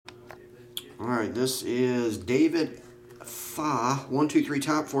Alright, this is David Fa. 1, 2, 3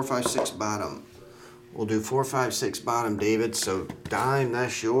 top, 4, 5, 6 bottom. We'll do 4, 5, 6 bottom, David. So dime,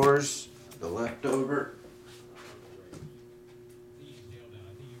 that's yours. The leftover.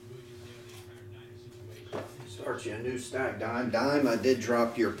 Start you a new stack, dime. Dime, I did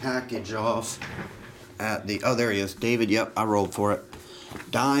drop your package off at the... Oh, there he is. David, yep, I rolled for it.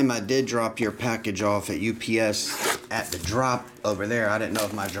 Dime, I did drop your package off at UPS at the drop over there. I didn't know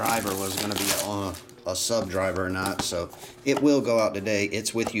if my driver was going to be on a sub driver or not, so it will go out today.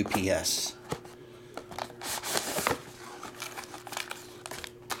 It's with UPS.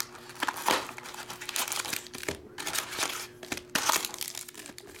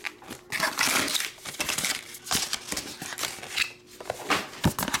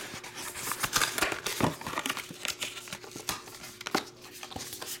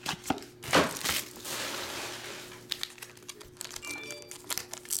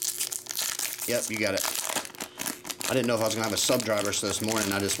 Yep, you got it. I didn't know if I was going to have a sub driver, so this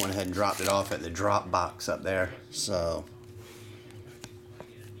morning I just went ahead and dropped it off at the drop box up there. So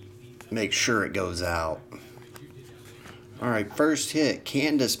make sure it goes out. Alright, first hit,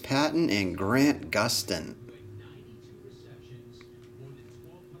 Candace Patton and Grant Gustin.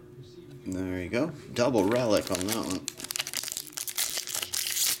 There you go. Double relic on that one.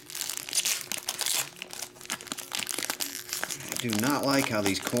 I do not like how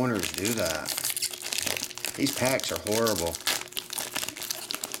these corners do that. These packs are horrible.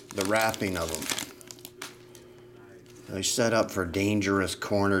 The wrapping of them. They set up for dangerous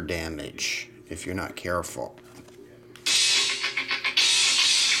corner damage if you're not careful.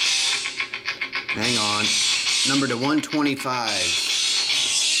 Hang on. Number to 125.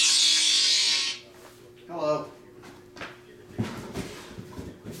 Hello.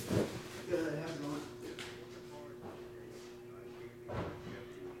 Good, how's it going?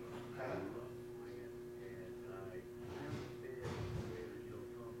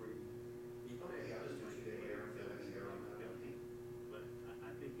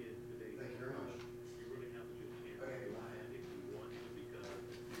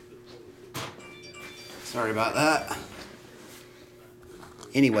 Sorry about that.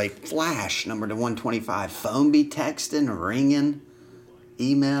 Anyway, Flash, number to 125. Phone be texting, ringing,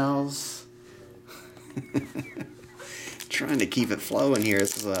 emails. Trying to keep it flowing here.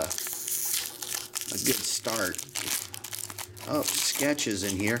 This is a good start. Oh, sketches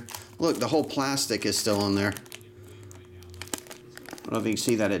in here. Look, the whole plastic is still in there. I don't know if you can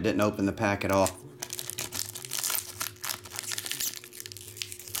see that it didn't open the pack at all.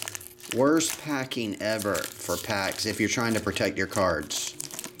 Worst packing ever for packs if you're trying to protect your cards.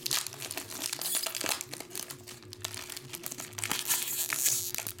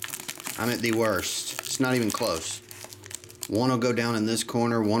 I'm at the worst. It's not even close. One will go down in this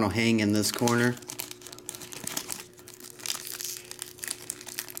corner, one will hang in this corner.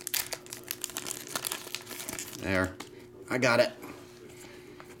 There. I got it.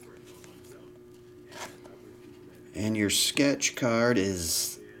 And your sketch card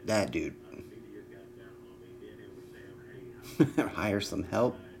is that dude. Hire some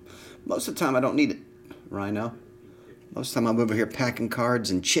help. Most of the time I don't need it, Rhino. Most of the time I'm over here packing cards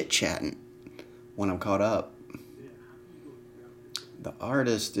and chit-chatting when I'm caught up. The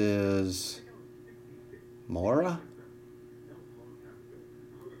artist is Mora?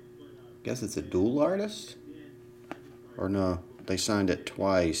 Guess it's a dual artist? Or no, they signed it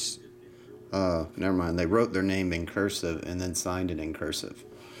twice. Never mind. They wrote their name in cursive and then signed it in cursive.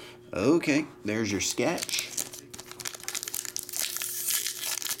 Okay, there's your sketch.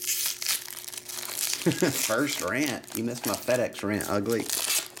 First rant. You missed my FedEx rant, ugly.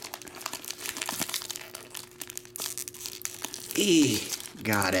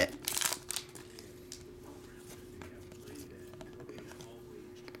 Got it.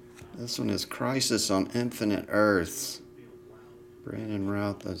 This one is Crisis on Infinite Earths. Brandon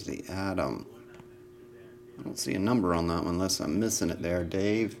Routh as the Atom. I don't see a number on that one unless I'm missing it there,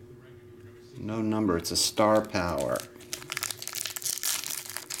 Dave. No number. It's a star power.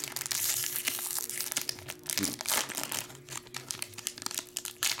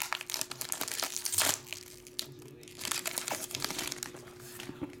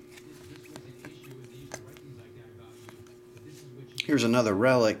 Here's another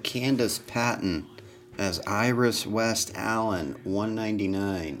relic, Candace Patton as Iris West Allen,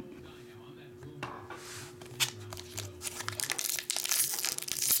 199.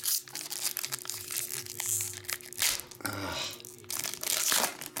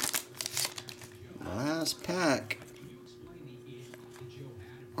 Last pack.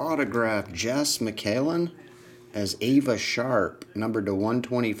 Autograph, Jess McCallan as Ava Sharp, numbered to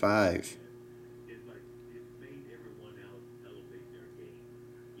 125.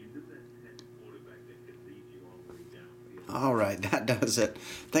 All right, that does it.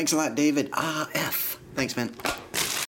 Thanks a lot, David. F. Thanks, man.